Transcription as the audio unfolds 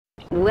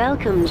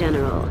Welcome,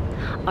 General.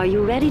 Are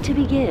you ready to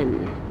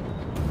begin?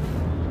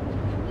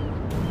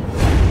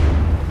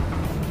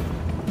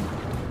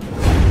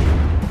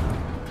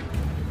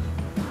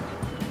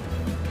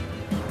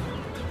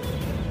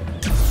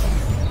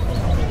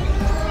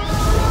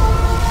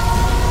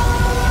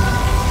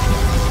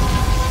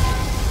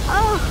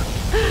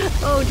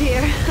 Oh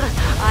dear.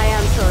 I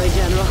am sorry,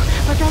 General,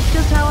 but that's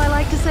just how I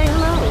like to say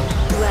hello.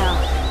 Well,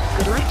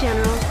 good luck,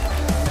 General.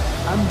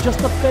 I'm just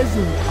a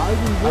peasant. I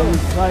will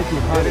try to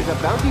hide. There is a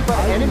bounty for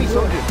enemy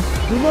soldiers.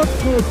 Do not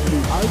hurt me.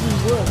 I will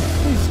work.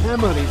 Please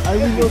hammer it. I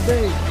will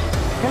obey.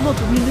 Cannot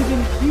we live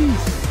in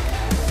peace?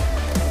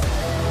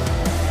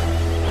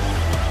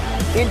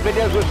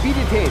 Infidels will be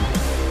detained.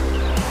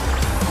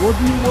 What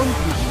do you want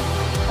me?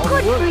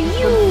 Good for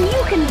you!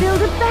 You can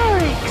build a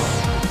barracks!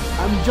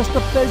 I'm just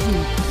a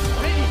peasant.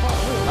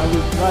 I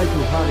will try to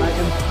hurry.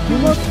 Do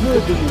not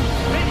hurt me.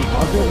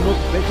 Are there not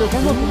better?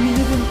 Cannot we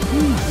live in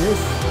peace?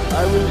 Yes,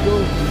 I will go.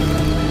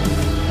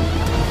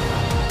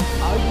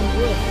 I will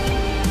work.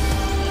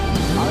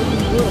 I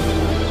will work.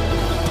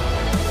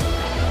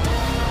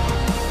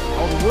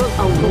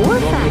 A war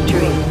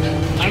factory?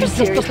 You're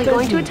seriously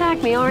going to attack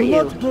me, aren't you? Do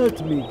not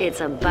hurt me.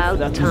 It's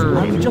about time.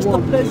 I'm just a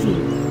peasant.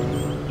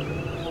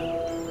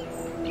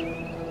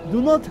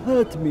 Do not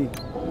hurt me.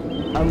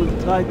 I will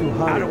try to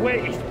hurry. Our way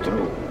is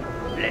through.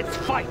 Let's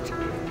fight!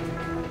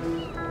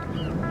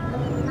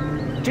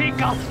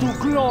 Take us to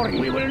glory!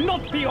 We will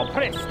not be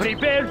oppressed!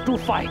 Prepare to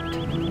fight!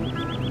 That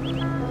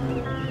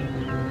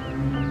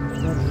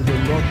is a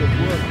lot of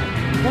work.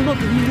 Cannot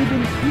we live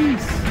in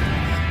peace?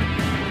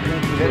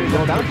 There is a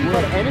bounty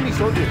for enemy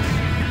soldiers.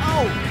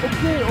 Oh,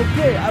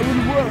 okay, I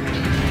will work.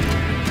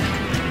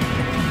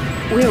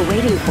 We're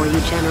waiting for you,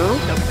 General.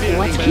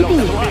 What's keeping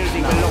you? The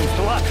building belongs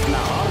to us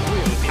now.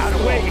 Our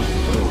way is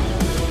through.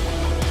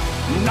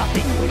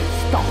 Nothing will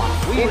stop us.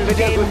 We will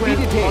gain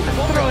wealth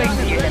destroying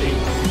the enemy.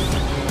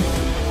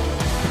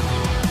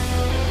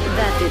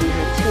 That didn't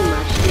hurt too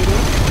much, did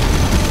it?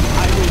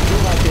 I will do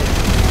my best.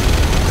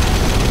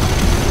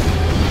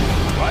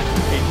 What?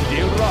 It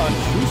still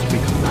runs. You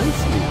speak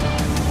nicely.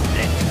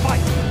 Let's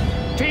fight.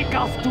 Take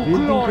us to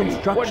glory.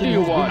 What do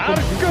you want?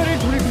 Our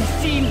courage will be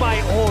seen by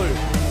all.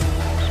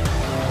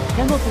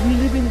 Cannot we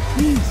live in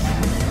peace?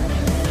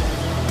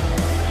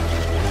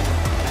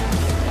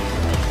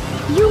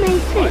 You may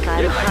think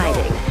I'm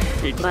hiding,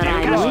 but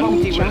I'm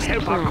really just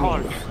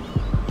planning.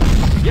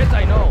 Yes,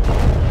 I know.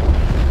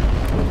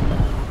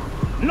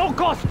 No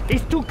cost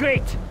is too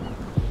great.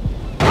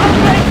 I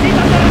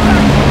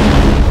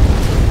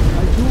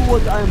do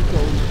what I am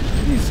told.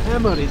 This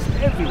hammer is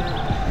heavy.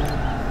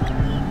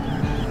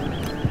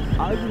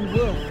 I will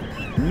work.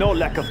 No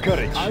lack of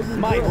courage.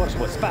 My horse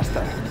was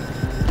faster.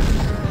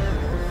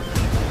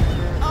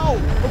 Oh,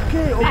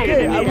 okay, I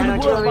will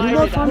work. Do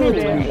not hurt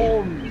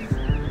me.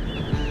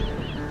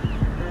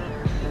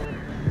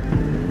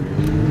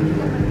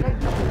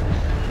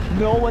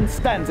 No one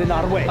stands in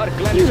our way.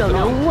 You don't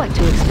know what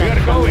to expect. We are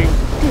from going. me.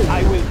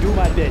 I will do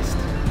my best.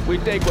 We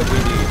take what we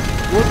need.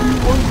 What do you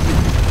want me?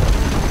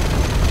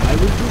 I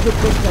will do the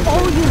best I can.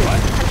 All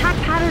units, attack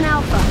pattern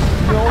Alpha.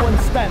 No one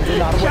stands in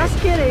our way. Just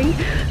kidding.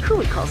 Who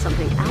would call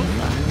something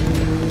Alpha?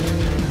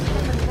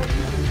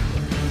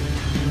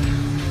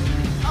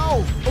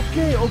 Oh,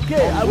 okay,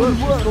 I will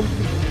work.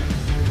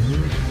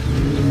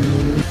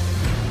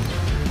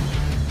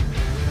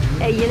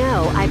 You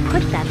know, I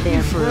put that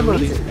there for a reason.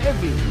 This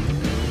hammer is heavy.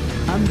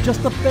 I'm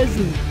just a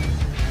peasant.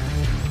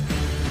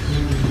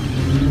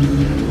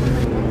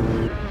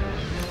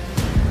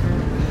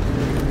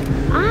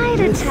 I'd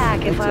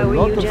attack if I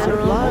were you,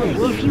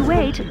 General. If you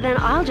wait, then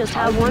I'll just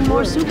have one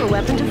more super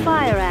weapon to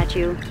fire at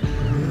you.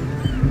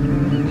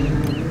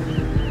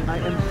 I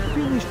am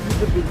finished with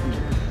the building.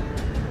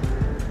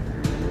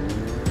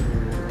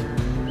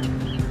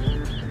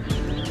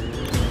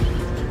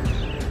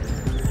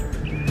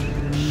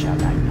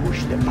 Shall I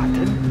push the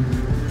button?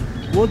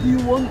 What do you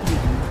want me?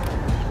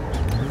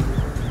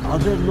 Are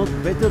there not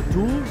better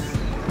tools?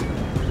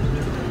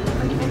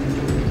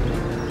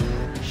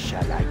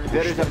 Shall I push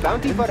There is a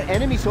bounty for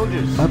enemy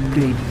soldiers.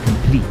 Upgrade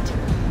complete.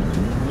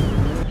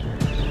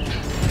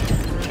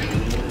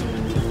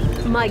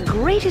 My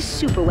greatest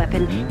super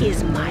weapon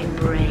is my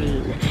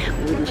brain.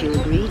 Wouldn't you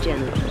agree,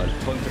 General?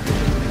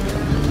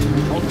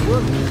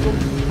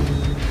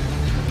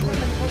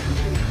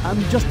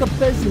 I'm just a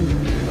peasant.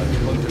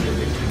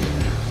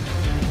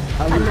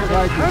 I will Another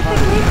try to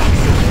perfectly hide.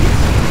 executed.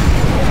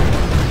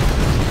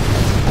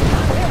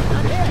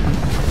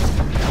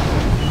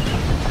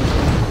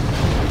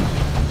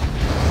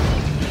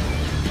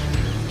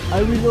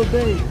 I will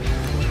obey.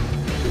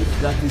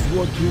 If that is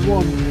what you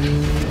want.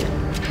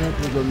 That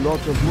was a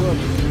lot of work.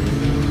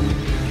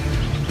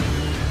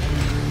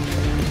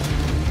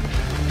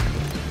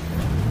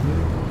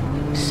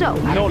 So,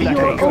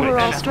 your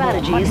overall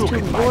strategy is to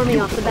bore me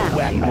off the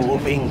battlefield.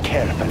 Moving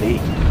carefully.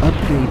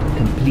 Upgrade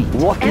complete.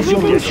 What is your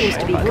Everything mission? seems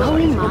to be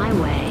going my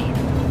way.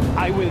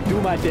 I will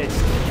do my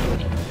best.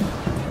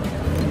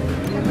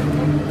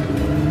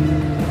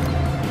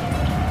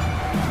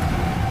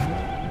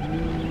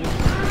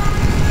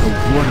 A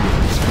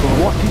wonderful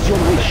What is your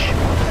wish?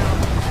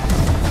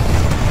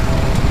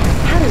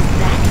 How does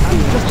that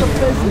feel? Just a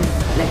peasant.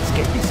 Let's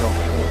get this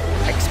over.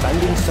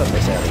 Expanding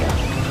surface area.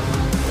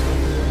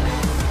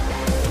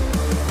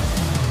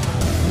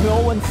 No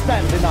one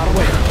stand in our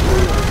way.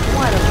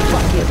 Why don't you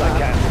just give up?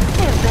 can.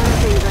 There are better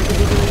things I could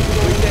be doing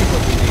today.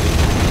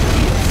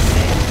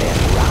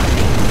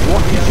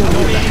 What is your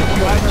wish?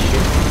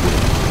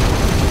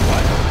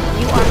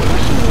 You are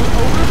pushing me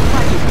over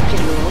budget,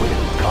 General.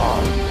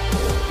 Calm.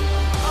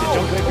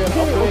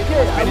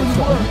 Okay, I will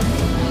work.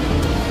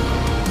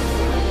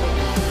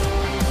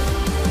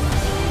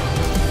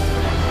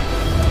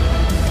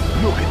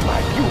 Look at my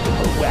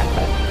beautiful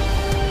weapon.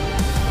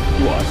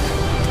 What?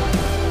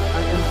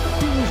 I am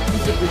finished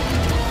with the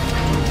business.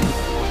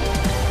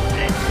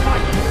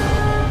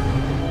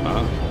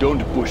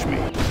 Don't push me.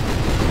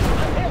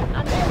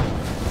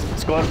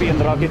 Scorpion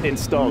rocket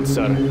installed,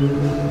 sir.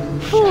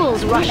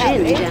 Fools rush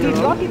in,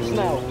 General.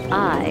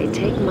 I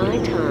take my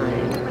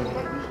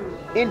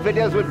time.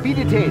 Infidels would be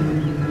detained.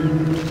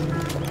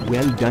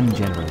 Well done,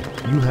 General.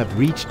 You have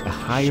reached a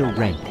higher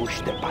rank.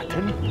 Push the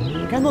button.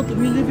 Cannot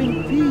we live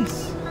in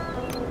peace?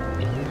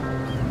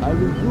 I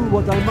will do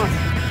what I must.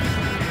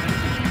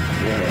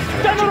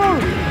 General!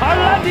 Our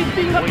land is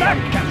being attacked! We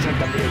have captured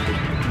the building.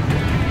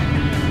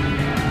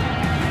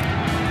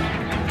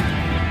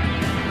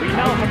 We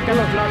now have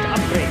camouflage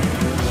upgrade.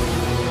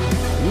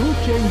 You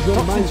change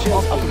your mind.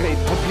 Shells upgrade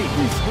complete.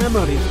 This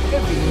hammer is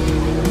heavy.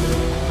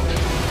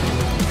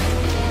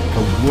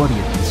 A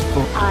warrior is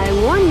full. I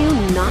warn you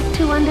not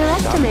to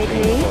underestimate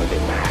me. For the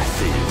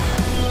masses.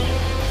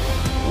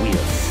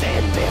 We'll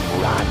send them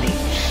running.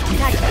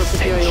 Tactical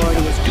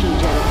superiority is key,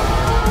 General.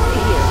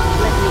 Here,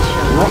 let me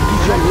show you. What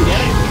is your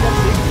wish?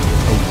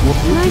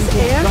 Nice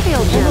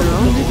airfield,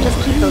 General. Just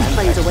keep those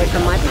planes away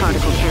from my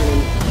particle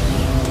cannon.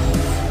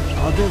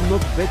 Are there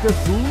not better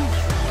tools?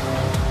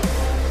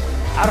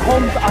 Our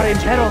homes are in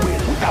peril.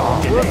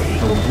 Without delay.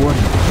 A warrior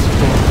is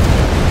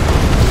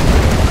full.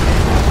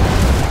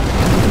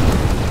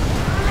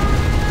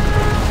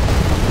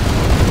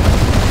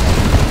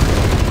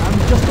 I'm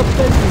just a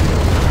peasant.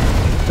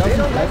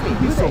 Doesn't have to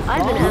be so far.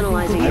 I've been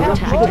analyzing your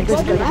tactics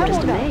and I'm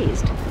just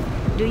amazed.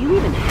 Do you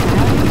even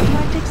have any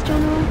tactics,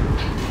 General?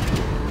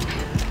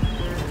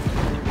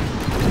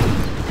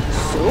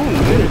 So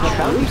many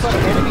troops.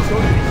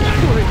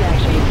 You weren't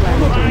actually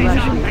planning to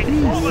rush me,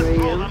 were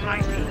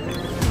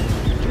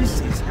you? This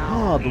is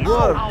hard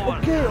work.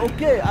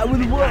 Okay, I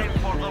will work.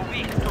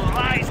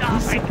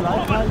 This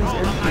supply pile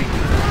is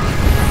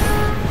empty.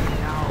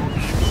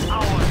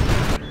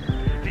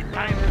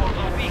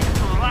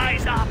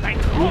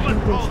 Building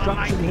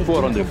construction has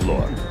Four on been the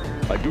floor.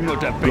 completed. I do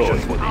not have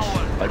patience for this.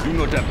 I do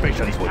not have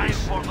patience for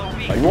this.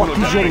 I do What not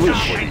is have your patience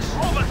wish?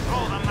 for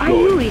this. Are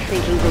you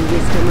rethinking the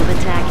wisdom of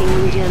attacking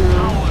me,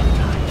 General?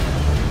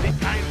 The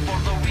time for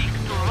the weak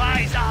to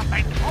rise up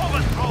and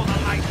overthrow the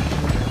mighty.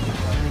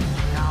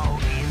 Now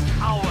is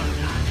our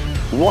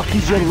time. What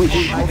is your wish?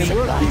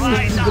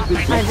 Rise up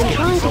and I've been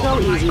trying to go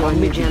easy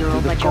on you,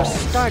 General, but you're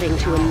starting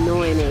to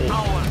annoy me.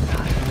 our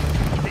time.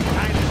 The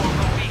time for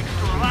the weak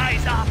to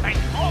rise up and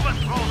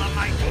overthrow the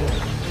mighty.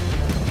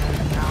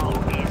 Now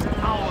is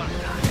our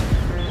time.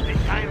 The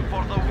time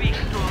for the weak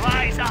to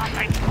rise up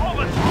and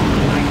overthrow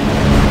the mighty.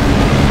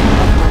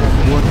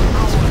 Warrior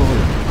is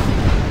full.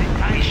 The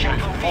time shall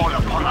fall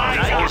upon our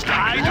rise up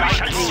and we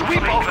shall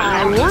sweep over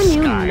I them. warn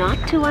you not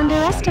to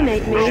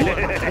underestimate me. The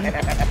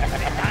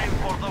time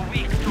for the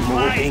weak to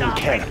rise Moving up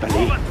carefully.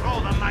 and overthrow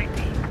the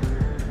mighty.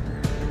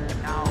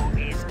 Now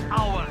is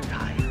our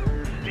time.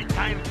 The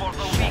time for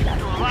the weak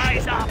to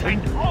rise up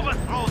and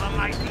overthrow the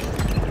mighty.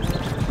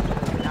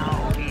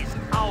 Now is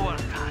our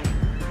time.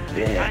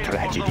 Their Time for the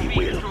tragedy weak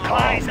will to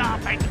rise come.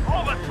 up and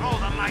overthrow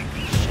the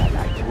mighty. Shall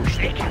I push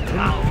the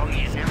Now button?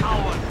 is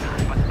our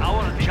time. But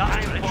our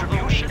just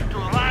retribution to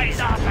rise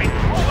up and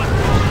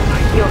overthrow the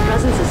mighty. Your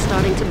presence is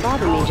starting to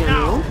bother me,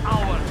 General. Now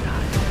our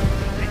time.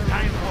 The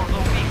time for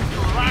the weak to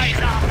rise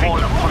up Fall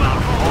and upon our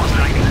overthrow foes the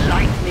like mighty.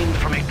 lightning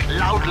from a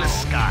cloudless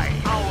sky.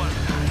 Our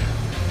time.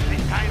 The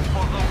time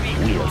for the weak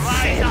We'll to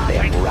rise send up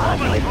them and run.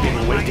 I've overthrow been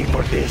the waiting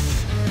mighty. for this.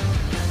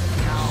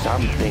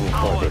 Something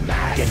for the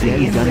masses. Well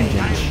done, Time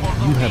General. for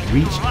the You have weak to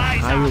reached a rise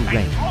up higher and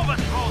rank.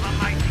 overthrow the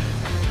mighty.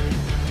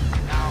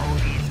 Now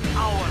is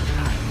our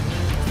time.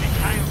 The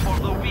time for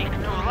the weak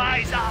to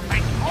rise up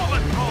and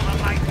overthrow the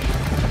mighty.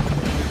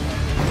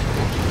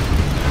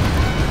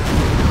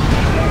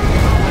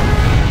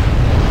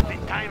 The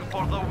time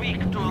for the weak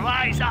to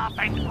rise up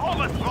and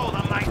overthrow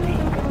the mighty.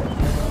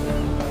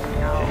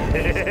 Now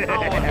is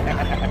our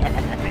time.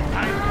 The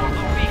time for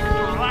the weak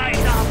to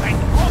rise up and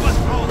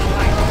overthrow the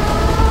mighty.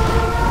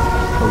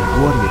 A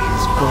warrior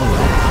is full.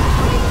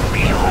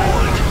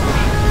 Behold,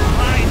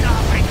 Rise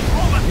up and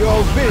overthrow. Your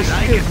wish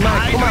like is a my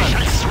tide, we command.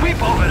 shall sweep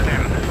over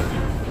them.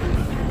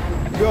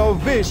 Your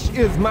wish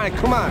is my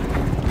command.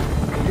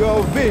 Your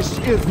wish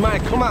is my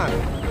command.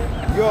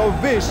 Your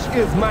wish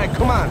is my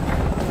command.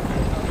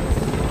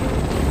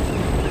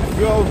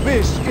 Your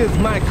wish is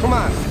my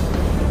command.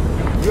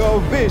 Your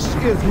wish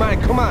is my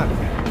command.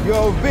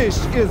 Your wish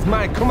is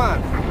my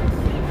command.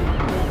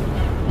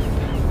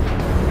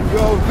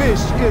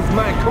 wish is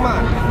my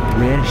command.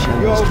 Where shall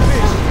we Your start?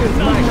 wish is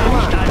my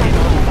command.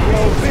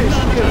 Your wish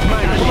is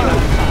my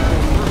command.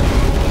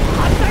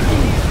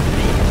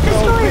 Your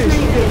Destroy as wish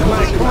many is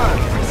my vehicles as you command.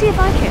 like. See if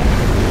I care.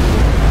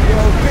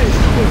 Your wish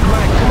is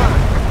my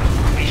command.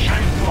 We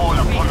shall fall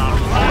upon our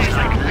foes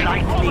like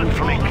lightning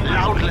from a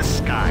cloudless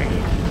sky.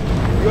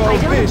 Your I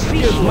don't wish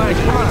appreciate is my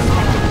command.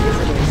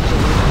 visitors,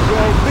 Jim.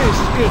 Your wish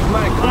is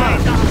my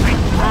command.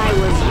 I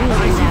was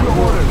using that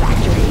word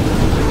factory.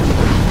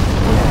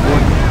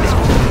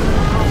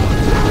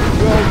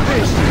 Your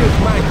wish is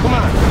my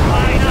command.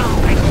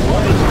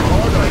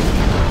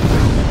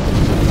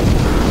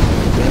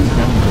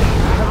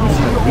 You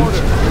have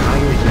reached a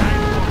higher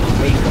ground.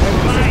 This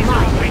is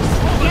my place.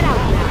 Get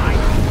out now.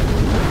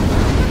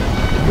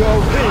 Your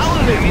wish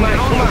is my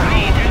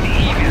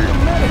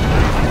command.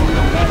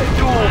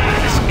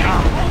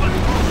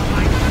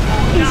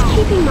 Is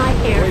keeping my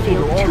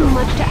airfield too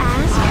much to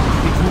ask?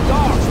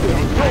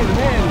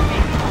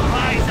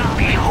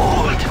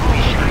 Behold, we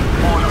shall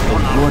fall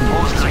upon our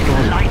foes like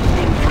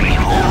lightning from a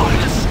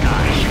cloudless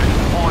sky. We shall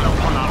fall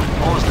upon our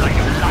foes like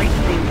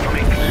lightning from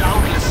a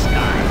cloudless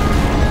sky.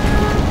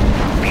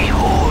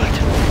 Behold,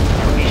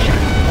 we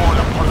shall fall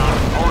upon our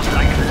foes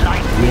like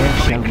lightning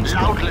from a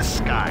cloudless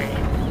sky.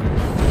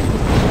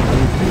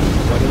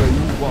 Whatever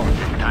you want.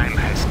 The time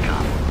has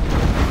come.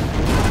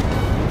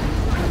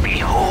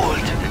 Behold,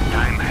 the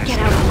time has Get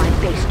come. out of my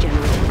base,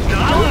 General.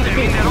 Don't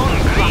think I'm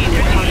dropping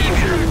the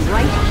particles in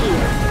right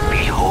here.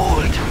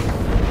 Behold,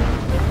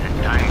 the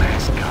time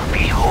has come.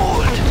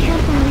 Behold. I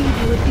can't believe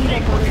you would be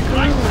like a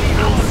girl like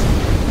this.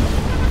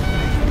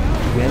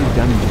 Well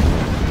done,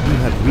 General. You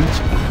have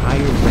reached a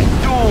higher rank.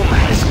 Doom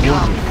has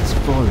come. Order has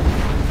fallen.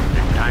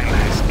 The time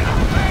has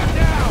come.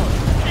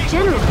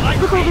 General,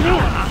 look over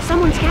there.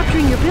 Someone's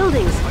capturing your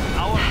buildings.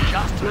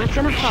 Not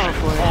gonna fall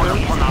for Fall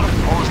it, upon our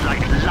foes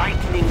like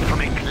lightning from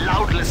a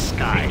cloudless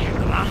sky.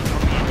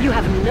 You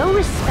have no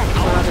respect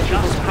for other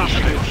people's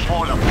property.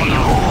 Fall upon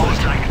our foes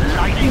like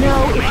lightning. You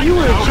know, if you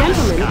were a from cloudless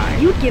gentleman, sky.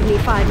 you'd give me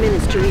 5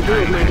 minutes to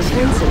rebuild my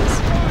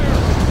defenses.